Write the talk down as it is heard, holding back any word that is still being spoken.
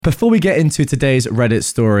Before we get into today's Reddit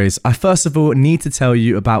stories, I first of all need to tell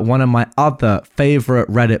you about one of my other favorite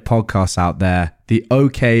Reddit podcasts out there, the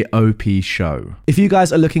OKOP Show. If you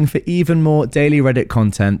guys are looking for even more daily Reddit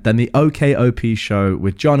content, then the OKOP Show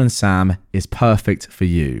with John and Sam is perfect for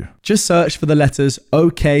you. Just search for the letters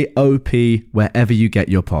OKOP wherever you get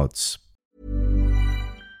your pods.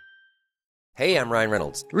 Hey, I'm Ryan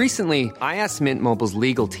Reynolds. Recently, I asked Mint Mobile's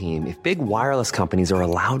legal team if big wireless companies are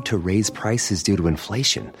allowed to raise prices due to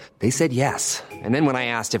inflation. They said yes. And then when I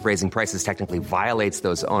asked if raising prices technically violates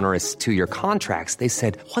those onerous 2-year contracts, they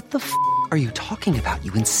said, "What the f*** are you talking about,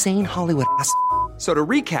 you insane Hollywood ass?" So to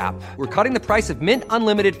recap, we're cutting the price of Mint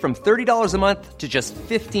Unlimited from $30 a month to just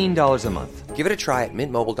 $15 a month. Give it a try at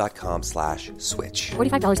mintmobile.com/switch.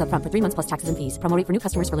 $45 up front for 3 months plus taxes and fees. Promo rate for new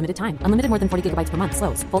customers for limited time. Unlimited more than 40 gigabytes per month.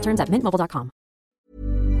 Slows full terms at mintmobile.com.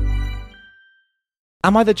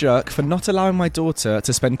 Am I the jerk for not allowing my daughter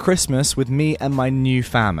to spend Christmas with me and my new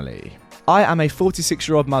family? I am a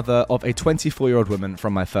 46-year-old mother of a 24-year-old woman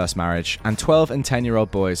from my first marriage and 12 and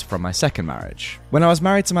 10-year-old boys from my second marriage. When I was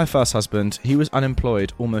married to my first husband, he was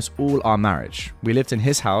unemployed almost all our marriage. We lived in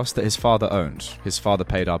his house that his father owned. His father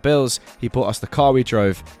paid our bills, he bought us the car we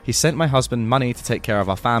drove, he sent my husband money to take care of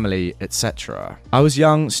our family, etc. I was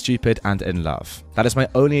young, stupid, and in love. That is my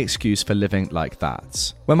only excuse for living like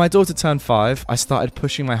that. When my daughter turned 5, I started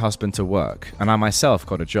pushing my husband to work, and I myself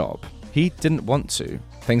got a job. He didn't want to.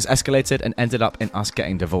 Things escalated and ended up in us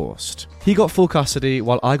getting divorced. He got full custody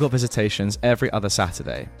while I got visitations every other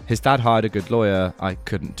Saturday. His dad hired a good lawyer. I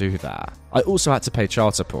couldn't do that. I also had to pay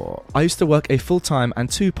child support. I used to work a full-time and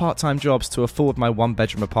 2 part-time jobs to afford my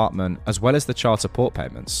 1-bedroom apartment as well as the child support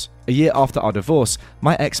payments. A year after our divorce,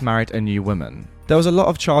 my ex married a new woman. There was a lot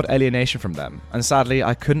of child alienation from them, and sadly,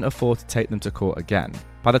 I couldn't afford to take them to court again.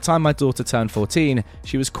 By the time my daughter turned 14,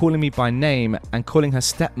 she was calling me by name and calling her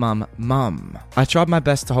stepmom Mum. I tried my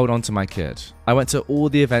best to hold on to my kid. I went to all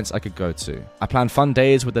the events I could go to. I planned fun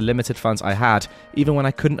days with the limited funds I had. Even when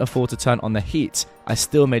I couldn't afford to turn on the heat, I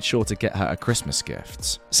still made sure to get her a Christmas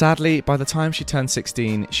gift. Sadly, by the time she turned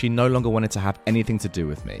 16, she no longer wanted to have anything to do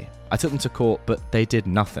with me. I took them to court, but they did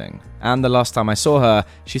nothing. And the last time I saw her,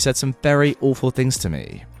 she said some very awful things to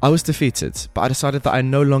me. I was defeated, but I decided that I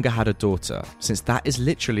no longer had a daughter, since that is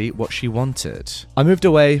literally what she wanted. I moved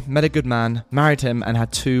away, met a good man, married him, and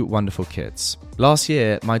had 2 wonderful kids. Last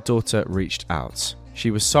year, my daughter reached out. She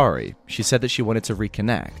was sorry. She said that she wanted to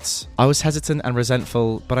reconnect. I was hesitant and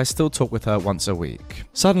resentful, but I still talk with her once a week.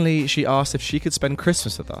 Suddenly, she asked if she could spend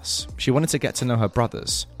Christmas with us. She wanted to get to know her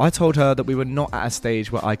brothers. I told her that we were not at a stage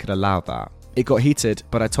where I could allow that. It got heated,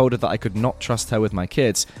 but I told her that I could not trust her with my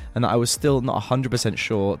kids and that I was still not 100%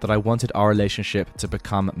 sure that I wanted our relationship to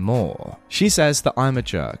become more. She says that I'm a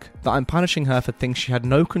jerk, that I'm punishing her for things she had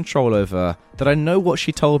no control over, that I know what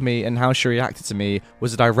she told me and how she reacted to me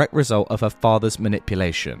was a direct result of her father's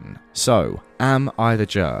manipulation. So, am I the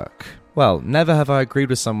jerk? Well, never have I agreed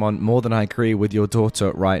with someone more than I agree with your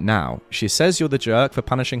daughter right now. She says you're the jerk for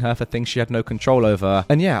punishing her for things she had no control over.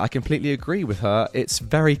 And yeah, I completely agree with her. It's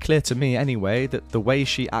very clear to me anyway that the way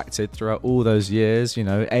she acted throughout all those years,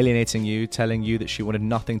 alienating you, telling you that she wanted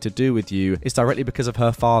nothing to do with you, is directly because of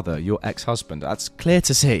her father, your ex-husband. That's clear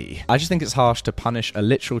to see. I just think it's harsh to punish a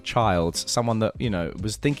literal child, someone that,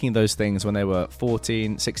 was thinking those things when they were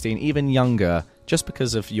 14, 16, even younger, just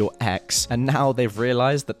because of your ex, and now they've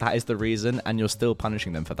realized that that is the reason and you're still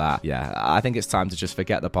punishing them for that. Yeah, I think it's time to just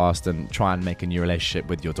forget the past and try and make a new relationship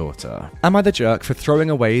with your daughter. Am I the jerk for throwing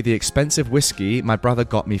away the expensive whiskey my brother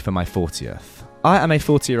got me for my 40th? I am a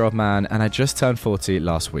 40-year-old man and I just turned 40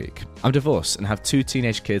 last week. I'm divorced and have 2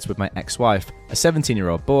 teenage kids with my ex-wife, a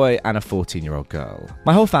 17-year-old boy and a 14-year-old girl.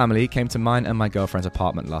 My whole family came to mine and my girlfriend's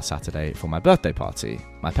apartment last Saturday for my birthday party.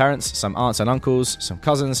 My parents, some aunts and uncles, some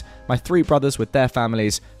cousins, my 3 brothers with their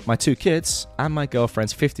families, my 2 kids, and my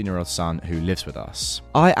girlfriend's 15-year-old son who lives with us.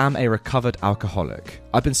 I am a recovered alcoholic.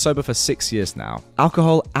 I've been sober for 6 years now.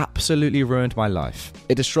 Alcohol absolutely ruined my life.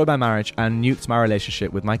 It destroyed my marriage and nuked my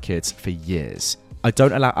relationship with my kids for years. I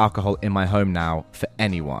don't allow alcohol in my home now for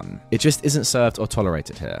anyone. It just isn't served or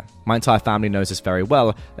tolerated here. My entire family knows this very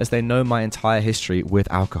well, as they know my entire history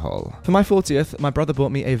with alcohol. For my 40th, my brother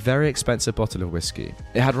bought me a very expensive bottle of whiskey.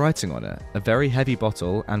 It had writing on it, a very heavy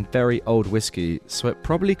bottle and very old whiskey, so it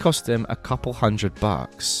probably cost him a couple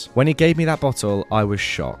 $100. When he gave me that bottle, I was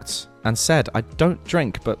shocked and said, "I don't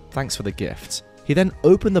drink, but thanks for the gift." He then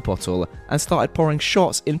opened the bottle and started pouring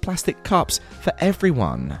shots in plastic cups for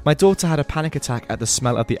everyone. My daughter had a panic attack at the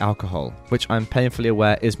smell of the alcohol, which I'm painfully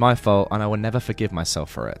aware is my fault and I will never forgive myself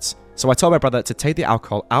for it. So I told my brother to take the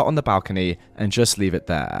alcohol out on the balcony and just leave it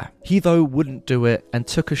there. He, though, wouldn't do it and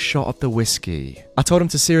took a shot of the whiskey. I told him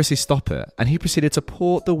to seriously stop it, and he proceeded to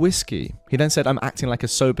pour the whiskey. He then said I'm acting like a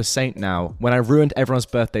sober saint now when I ruined everyone's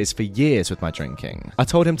birthdays for years with my drinking. I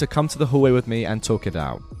told him to come to the hallway with me and talk it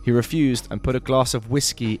out. He refused and put a glass of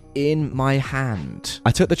whiskey in my hand.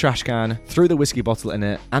 I took the trash can, threw the whiskey bottle in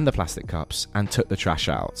it and the plastic cups, and took the trash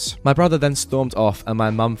out. My brother then stormed off and my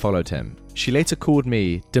mum followed him. She later called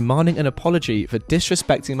me, demanding an apology for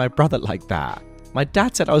disrespecting my brother like that. My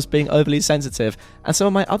dad said I was being overly sensitive, and some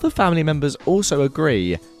of my other family members also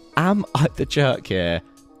agree. Am I the jerk here?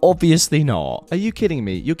 Obviously not. Are you kidding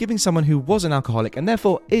me? You're giving someone who was an alcoholic and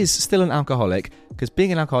therefore is still an alcoholic, because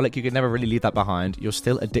being an alcoholic, you can never really leave that behind. You're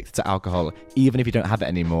still addicted to alcohol, even if you don't have it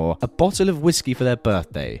anymore. A bottle of whiskey for their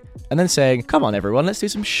birthday. And then saying, come on everyone, let's do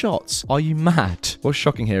some shots. Are you mad? What's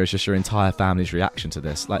shocking here is just your entire family's reaction to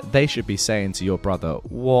this. Like, they should be saying to your brother,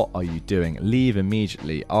 what are you doing? Leave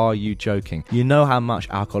immediately. Are you joking? You know how much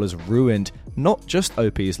alcohol has ruined not just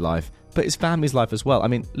OP's life, but his family's life as well. I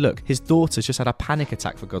mean, look, his daughter's just had a panic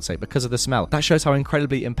attack, for God's sake, because of the smell. That shows how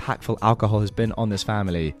incredibly impactful alcohol has been on this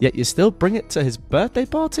family. Yet you still bring it to his birthday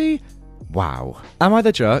party? Wow. Am I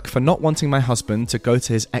the jerk for not wanting my husband to go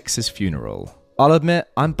to his ex's funeral? I'll admit,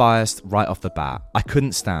 I'm biased right off the bat. I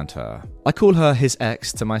couldn't stand her. I call her his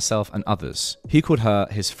ex to myself and others. He called her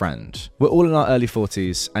his friend. We're all in our early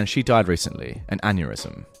 40s, and she died recently, an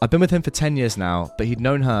aneurysm. I've been with him for 10 years now, but he'd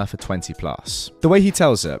known her for 20 plus. The way he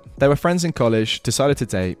tells it, they were friends in college, decided to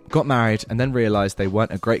date, got married, and then realised they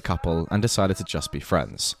weren't a great couple and decided to just be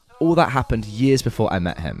friends. All that happened years before I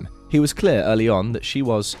met him. He was clear early on that she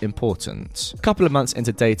was important. A couple of months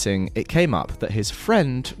into dating, it came up that his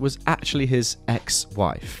friend was actually his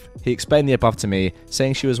ex-wife. He explained the above to me,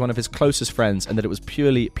 saying she was one of his closest friends and that it was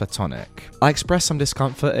purely platonic. I expressed some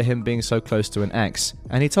discomfort at him being so close to an ex,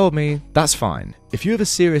 and he told me, that's fine. If you have a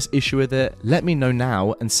serious issue with it, let me know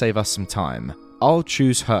now and save us some time. I'll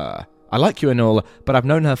choose her. I like you and all, but I've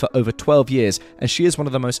known her for over 12 years, and she is one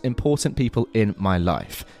of the most important people in my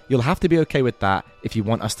life. You'll have to be okay with that if you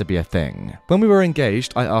want us to be a thing. When we were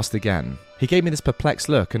engaged, I asked again. He gave me this perplexed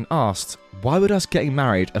look and asked, why would us getting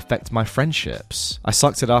married affect my friendships? I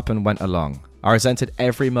sucked it up and went along. I resented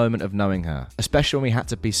every moment of knowing her, especially when we had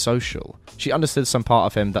to be social. She understood some part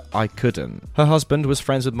of him that I couldn't. Her husband was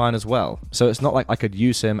friends with mine as well, so it's not like I could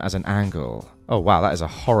use him as an angle. Oh wow, that is a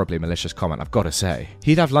horribly malicious comment, I've got to say.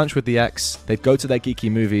 He'd have lunch with the ex, they'd go to their geeky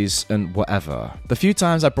movies, and whatever. The few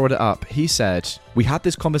times I brought it up, he said, we had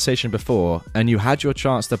this conversation before, and you had your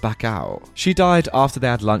chance to back out. She died after they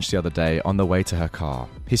had lunch the other day on the way to her car.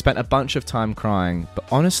 He spent a bunch of time crying, but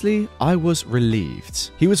honestly, I was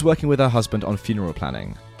relieved. He was working with her husband on funeral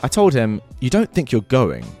planning. I told him, you don't think you're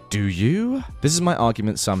going, do you? This is my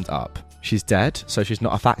argument summed up. She's dead, so she's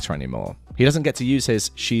not a factor anymore. He doesn't get to use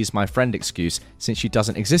his she's my friend excuse since she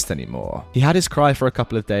doesn't exist anymore. He had his cry for a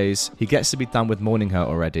couple of days. He gets to be done with mourning her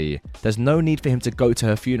already. There's no need for him to go to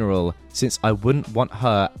her funeral since I wouldn't want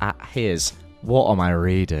her at his. What am I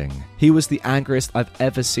reading? He was the angriest I've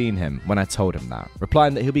ever seen him when I told him that,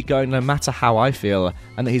 replying that he'll be going no matter how I feel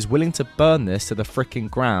and that he's willing to burn this to the fricking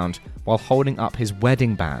ground while holding up his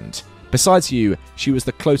wedding band. Besides you, she was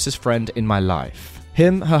the closest friend in my life.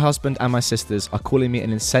 Him, her husband, and my sisters are calling me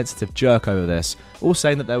an insensitive jerk over this, all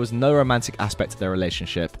saying that there was no romantic aspect to their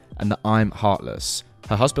relationship and that I'm heartless.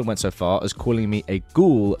 Her husband went so far as calling me a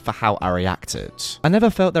ghoul for how I reacted. I never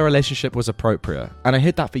felt their relationship was appropriate, and I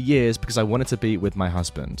hid that for years because I wanted to be with my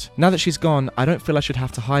husband. Now that she's gone, I don't feel I should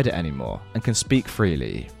have to hide it anymore, and can speak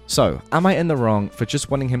freely. So, am I in the wrong for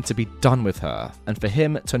just wanting him to be done with her, and for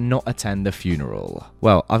him to not attend the funeral?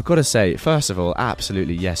 Well, I've got to say, first of all,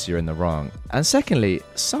 absolutely yes, you're in the wrong. And secondly,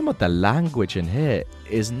 some of the language in here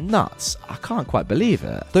is nuts. I can't quite believe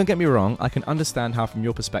it. Don't get me wrong, I can understand how from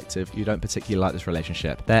your perspective you don't particularly like this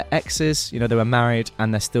relationship. They're exes, they were married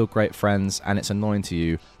and they're still great friends and it's annoying to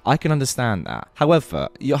you. I can understand that. However,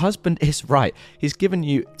 your husband is right. He's given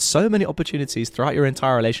you so many opportunities throughout your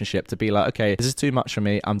entire relationship to be like, okay, this is too much for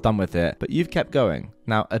me, I'm done with it. But you've kept going.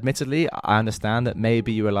 Now, admittedly, I understand that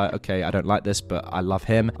maybe you were like, okay, I don't like this, but I love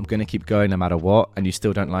him. I'm going to keep going no matter what, and you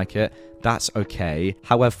still don't like it. That's okay.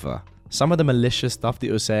 However, some of the malicious stuff that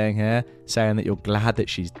you're saying here, saying that you're glad that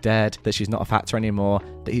she's dead, that she's not a factor anymore,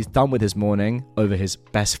 that he's done with his mourning over his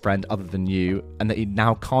best friend other than you, and that he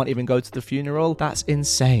now can't even go to the funeral, that's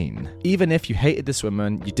insane. Even if you hated this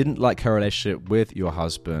woman, you didn't like her relationship with your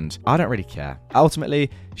husband, I don't really care.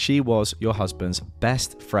 Ultimately, she was your husband's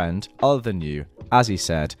best friend other than you, as he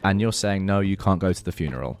said, and you're saying, no, you can't go to the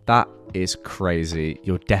funeral. That is crazy.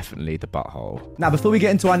 You're definitely the butthole. Now, before we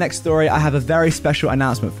get into our next story, I have a very special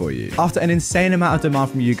announcement for you. After an insane amount of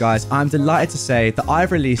demand from you guys, I'm delighted to say that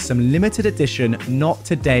I've released some limited edition Not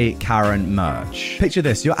Today Karen merch. Picture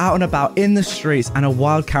this, you're out and about in the streets and a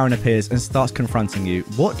wild Karen appears and starts confronting you.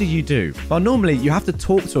 What do? Well, normally you have to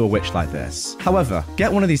talk to a witch like this. However,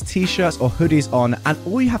 get one of these t-shirts or hoodies on and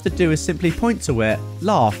all you have to do is simply point to it,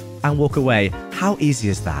 laugh, and walk away. How easy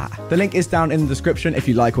is that? The link is down in the description if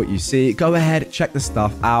you like what you see. Go ahead, check the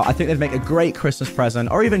stuff out. I think they'd make a great Christmas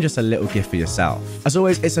present or even just a little gift for yourself. As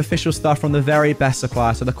always, it's official stuff from the very best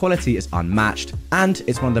supplier, so the quality is unmatched and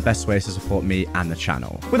it's one of the best ways to support me and the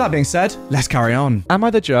channel. With that being said, let's carry on. Am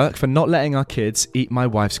I the jerk for not letting our kids eat my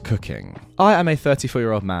wife's cooking? I am a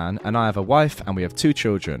 34-year-old man and I have a wife and we have 2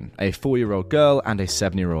 children, a 4-year-old girl and a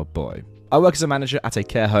 7-year-old boy. I work as a manager at a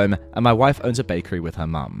care home and my wife owns a bakery with her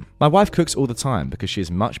mum. My wife cooks all the time because she is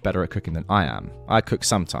much better at cooking than I am. I cook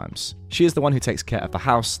sometimes. She is the one who takes care of the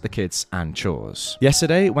house, the kids, and chores.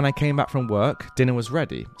 Yesterday, when I came back from work, dinner was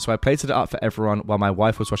ready, so I plated it up for everyone while my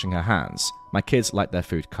wife was washing her hands. My kids like their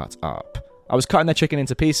food cut up. I was cutting their chicken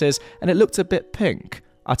into pieces and it looked a bit pink.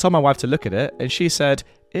 I told my wife to look at it and she said,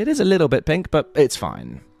 "It is a little bit pink, but it's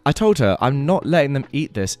fine." I told her I'm not letting them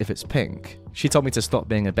eat this if it's pink. She told me to stop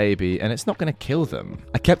being a baby and it's not going to kill them.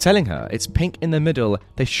 I kept telling her it's pink in the middle,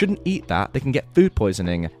 they shouldn't eat that, they can get food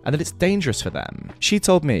poisoning, and that it's dangerous for them. She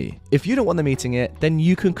told me, if you don't want them eating it, then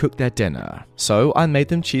you can cook their dinner. So I made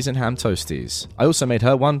them cheese and ham toasties. I also made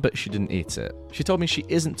her one, but she didn't eat it. She told me she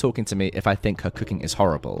isn't talking to me if I think her cooking is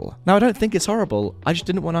horrible. Now I don't think it's horrible, I just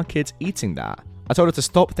didn't want our kids eating that. I told her to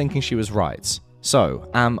stop thinking she was right. So,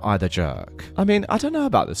 am I the jerk? I mean, I don't know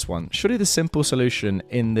about this one. Surely the simple solution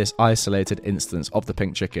in this isolated instance of the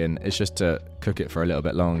pink chicken is just to cook it for a little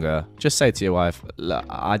bit longer. Just say to your wife, look,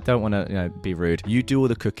 I don't want to, be rude. You do all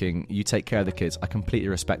the cooking, you take care of the kids. I completely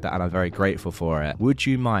respect that and I'm very grateful for it. Would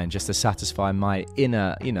you mind, just to satisfy my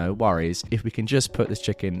inner, worries, if we can just put this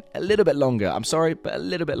chicken a little bit longer? I'm sorry, but a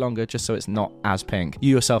little bit longer just so it's not as pink.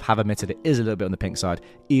 You yourself have admitted it is a little bit on the pink side,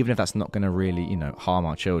 even if that's not going to really, harm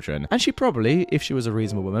our children. And she probably, if she was a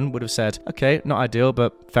reasonable woman, would have said, okay, not ideal,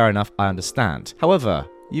 but fair enough, I understand. However,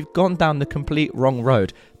 you've gone down the complete wrong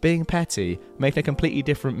road, being petty, making a completely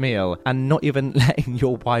different meal, and not even letting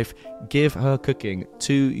your wife give her cooking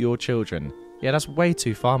to your children. Yeah, that's way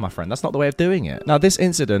too far, my friend. That's not the way of doing it. Now, this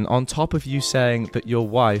incident, on top of you saying that your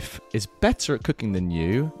wife is better at cooking than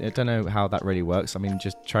you, I don't know how that really works. I mean,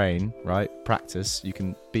 just train, right? Practice. You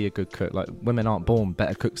can be a good cook. Like, women aren't born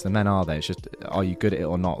better cooks than men, are they? It's just, are you good at it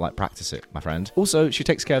or not? Like, practice it, my friend. Also, she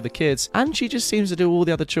takes care of the kids, and she just seems to do all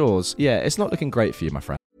the other chores. Yeah, it's not looking great for you, my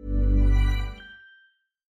friend.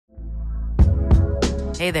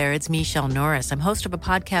 Hey there, it's Michelle Norris. I'm host of a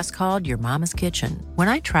podcast called Your Mama's Kitchen. When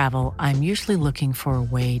I travel, I'm usually looking for a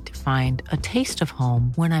way to find a taste of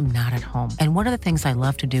home when I'm not at home. And one of the things I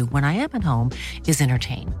love to do when I am at home is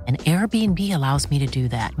entertain. And Airbnb allows me to do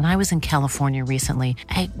that. When I was in California recently,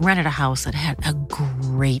 I rented a house that had a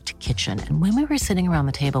great kitchen. And when we were sitting around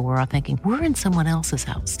the table, we're all thinking, we're in someone else's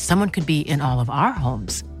house. Someone could be in all of our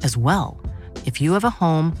homes as well. If you have a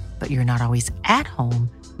home, but you're not always at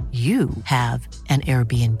home, you have an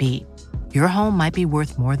Airbnb. Your home might be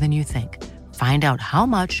worth more than you think. Find out how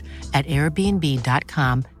much at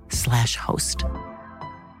airbnb.com/host.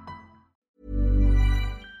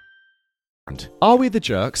 Are we the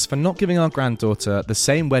jerks for not giving our granddaughter the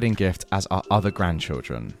same wedding gift as our other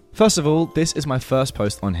grandchildren? First of all, this is my first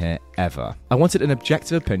post on here ever. I wanted an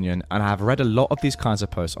objective opinion and I have read a lot of these kinds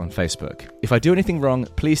of posts on Facebook. If I do anything wrong,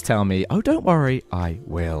 please tell me. Oh, don't worry, I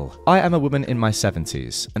will. I am a woman in my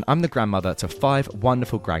 70s and I'm the grandmother to 5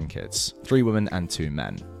 wonderful grandkids, 3 women and 2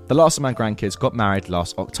 men. The last of my grandkids got married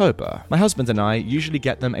last October. My husband and I usually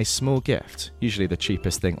get them a small gift, usually the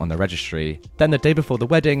cheapest thing on the registry. Then the day before the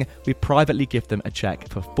wedding, we privately give them a check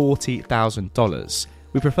for $40,000.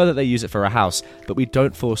 We prefer that they use it for a house, but we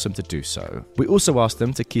don't force them to do so. We also ask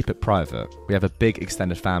them to keep it private. We have a big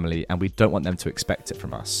extended family and we don't want them to expect it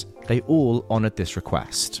from us. They all honoured this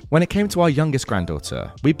request. When it came to our youngest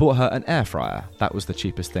granddaughter, we bought her an air fryer, that was the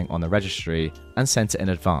cheapest thing on the registry, and sent it in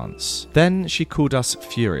advance. Then she called us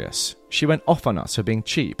furious. She went off on us for being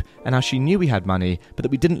cheap and how she knew we had money, but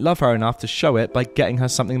that we didn't love her enough to show it by getting her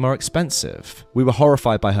something more expensive. We were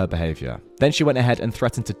horrified by her behaviour. Then she went ahead and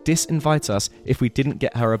threatened to disinvite us if we didn't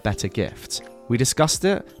get her a better gift. We discussed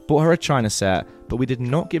it, bought her a china set, but we did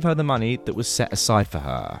not give her the money that was set aside for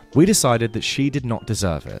her. We decided that she did not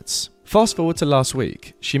deserve it. Fast forward to last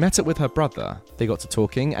week, she met up with her brother. They got to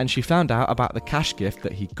talking and she found out about the cash gift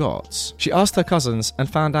that he got. She asked her cousins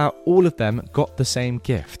and found out all of them got the same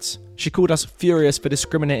gift. She called us furious for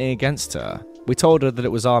discriminating against her. We told her that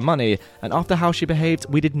it was our money, and after how she behaved,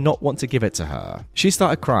 we did not want to give it to her. She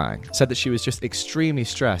started crying, said that she was just extremely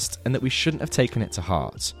stressed and that we shouldn't have taken it to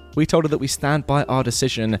heart. We told her that we stand by our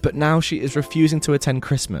decision, but now she is refusing to attend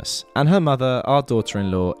Christmas, and her mother, our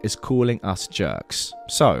daughter-in-law, is calling us jerks.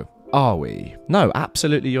 So, are we? No,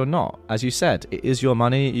 absolutely you're not. As you said, it is your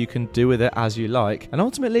money, you can do with it as you like, and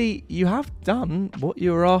ultimately, you have done what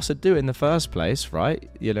you were asked to do in the first place, right?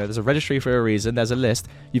 You know, there's a registry for a reason, there's a list,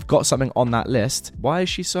 you've got something on that list. Why is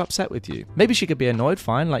she so upset with you? Maybe she could be annoyed,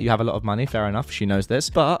 fine, like you have a lot of money, fair enough, she knows this,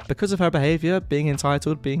 but because of her behaviour, being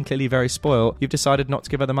entitled, being clearly very spoiled, you've decided not to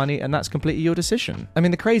give her the money, and that's completely your decision. I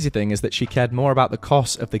mean, the crazy thing is that she cared more about the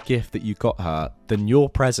cost of the gift that you got her than your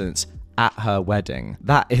presence at her wedding.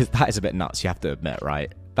 That is a bit nuts, you have to admit,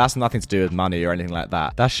 right? That's nothing to do with money or anything like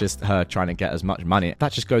that. That's just her trying to get as much money.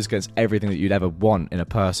 That just goes against everything that you'd ever want in a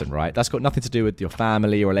person, right? That's got nothing to do with your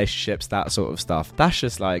family, relationships, that sort of stuff. That's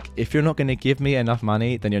just like, if you're not going to give me enough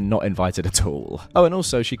money, then you're not invited at all. Oh, and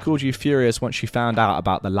also, she called you furious once she found out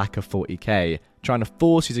about the lack of 40k, trying to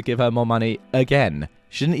force you to give her more money again.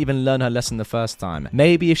 She didn't even learn her lesson the first time.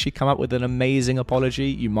 Maybe if she'd come up with an amazing apology,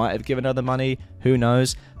 you might have given her the money, who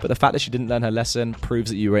knows? But the fact that she didn't learn her lesson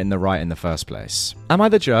proves that you were in the right in the first place. Am I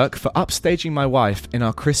the jerk for upstaging my wife in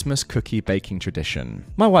our Christmas cookie baking tradition?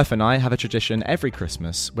 My wife and I have a tradition every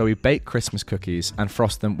Christmas where we bake Christmas cookies and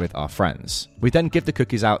frost them with our friends. We then give the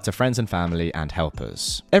cookies out to friends and family and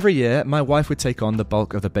helpers. Every year, my wife would take on the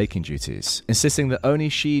bulk of the baking duties, insisting that only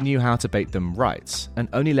she knew how to bake them right, and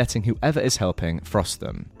only letting whoever is helping frost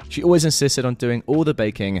them. She always insisted on doing all the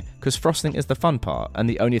baking because frosting is the fun part and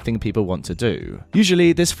the only thing people want to do.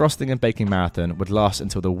 Usually, this frosting and baking marathon would last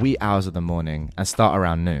until the wee hours of the morning and start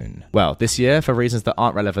around noon. Well, this year, for reasons that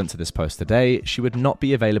aren't relevant to this post today, she would not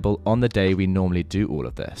be available on the day we normally do all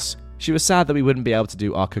of this. She was sad that we wouldn't be able to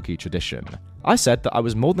do our cookie tradition. I said that I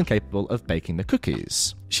was more than capable of baking the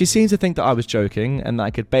cookies. She seemed to think that I was joking and that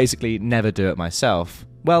I could basically never do it myself.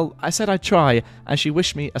 Well, I said I'd try, and she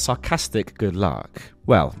wished me a sarcastic good luck.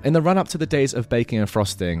 Well, in the run-up to the days of baking and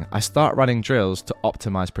frosting, I start running drills to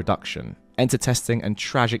optimize production, enter testing and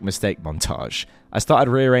tragic mistake montage. I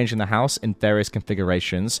started rearranging the house in various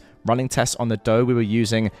configurations, running tests on the dough we were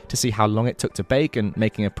using to see how long it took to bake and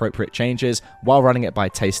making appropriate changes while running it by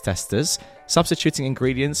taste testers, substituting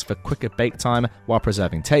ingredients for quicker bake time while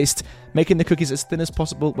preserving taste, making the cookies as thin as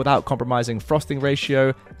possible without compromising frosting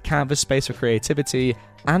ratio, canvas space for creativity,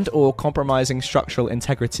 and or compromising structural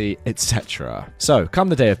integrity, etc. So, come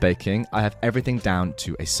the day of baking, I have everything down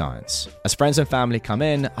to a science. As friends and family come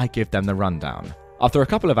in, I give them the rundown. After a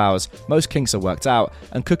couple of hours, most kinks are worked out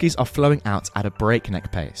and cookies are flowing out at a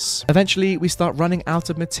breakneck pace. Eventually, we start running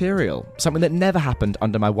out of material, something that never happened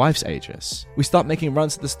under my wife's aegis. We start making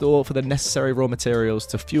runs to the store for the necessary raw materials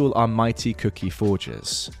to fuel our mighty cookie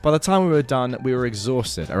forges. By the time we were done, we were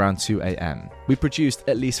exhausted around 2 a.m. We produced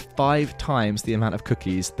at least 5 times the amount of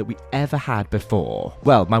cookies that we ever had before.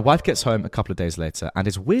 Well, my wife gets home a couple of days later and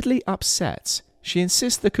is weirdly upset. She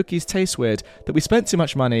insists the cookies taste weird, that we spent too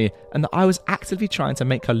much money, and that I was actively trying to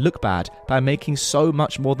make her look bad by making so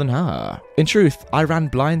much more than her. In truth, I ran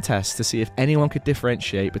blind tests to see if anyone could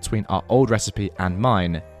differentiate between our old recipe and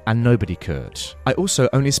mine, and nobody could. I also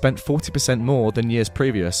only spent 40% more than years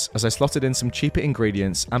previous as I slotted in some cheaper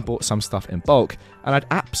ingredients and bought some stuff in bulk, and I'd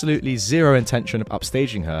absolutely zero intention of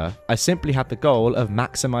upstaging her. I simply had the goal of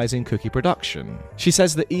maximizing cookie production. She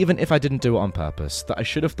says that even if I didn't do it on purpose, that I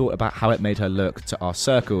should have thought about how it made her look to our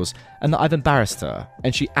circles, and that I've embarrassed her,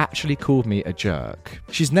 and she actually called me a jerk.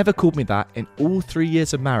 She's never called me that in all 3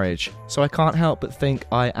 years of marriage, so I can't help but think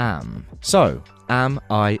I am. So, am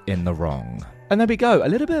I in the wrong? And there we go, a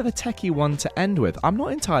little bit of a techie one to end with. I'm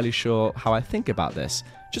not entirely sure how I think about this.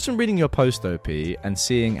 Just from reading your post, OP, and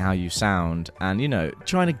seeing how you sound, and, you know,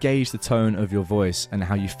 trying to gauge the tone of your voice and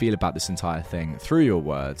how you feel about this entire thing through your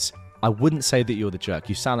words, I wouldn't say that you're the jerk.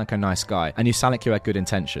 You sound like a nice guy, and you sound like you had good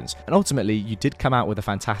intentions. And ultimately, you did come out with a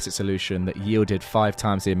fantastic solution that yielded 5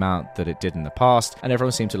 times the amount that it did in the past, and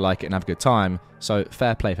everyone seemed to like it and have a good time, so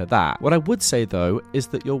fair play for that. What I would say, though, is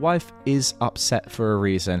that your wife is upset for a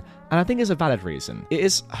reason, and I think it's a valid reason. It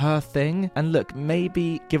is her thing, and look,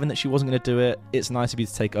 maybe given that she wasn't going to do it, it's nice of you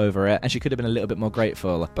to take over it, and she could have been a little bit more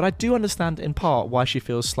grateful. But I do understand in part why she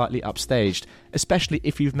feels slightly upstaged, especially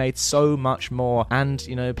if you've made so much more, and,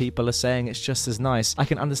 you know, people are saying it's just as nice. I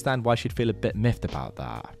can understand why she'd feel a bit miffed about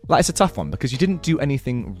that. Like, it's a tough one, because you didn't do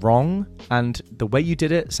anything wrong, and the way you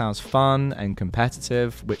did it sounds fun and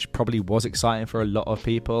competitive, which probably was exciting for a lot of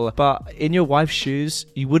people. But in your wife's shoes,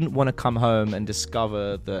 you wouldn't want to come home and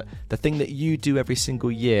discover that the thing that you do every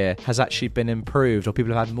single year has actually been improved, or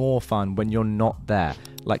people have had more fun when you're not there.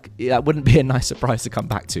 Like, that wouldn't be a nice surprise to come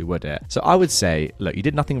back to, would it? So I would say, look, you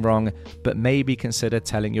did nothing wrong, but maybe consider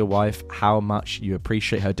telling your wife how much you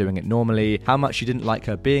appreciate her doing it normally, how much you didn't like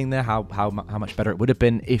her being there, how much better it would have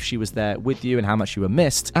been if she was there with you, and how much you were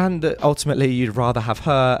missed, and that ultimately you'd rather have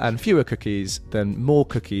her and fewer cookies than more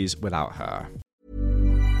cookies without her.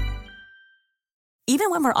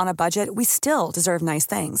 Even when we're on a budget, we still deserve nice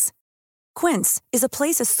things. Quince is a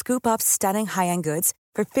place to scoop up stunning high-end goods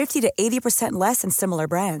for 50 to 80% less than similar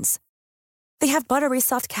brands. They have buttery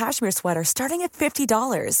soft cashmere sweaters starting at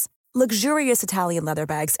 $50, luxurious Italian leather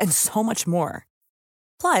bags, and so much more.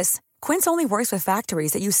 Plus, Quince only works with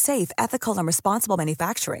factories that use safe, ethical, and responsible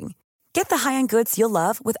manufacturing. Get the high-end goods you'll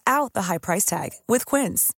love without the high price tag with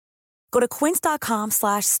Quince. Go to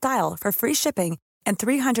quince.com/style for free shipping and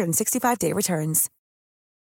 365-day returns.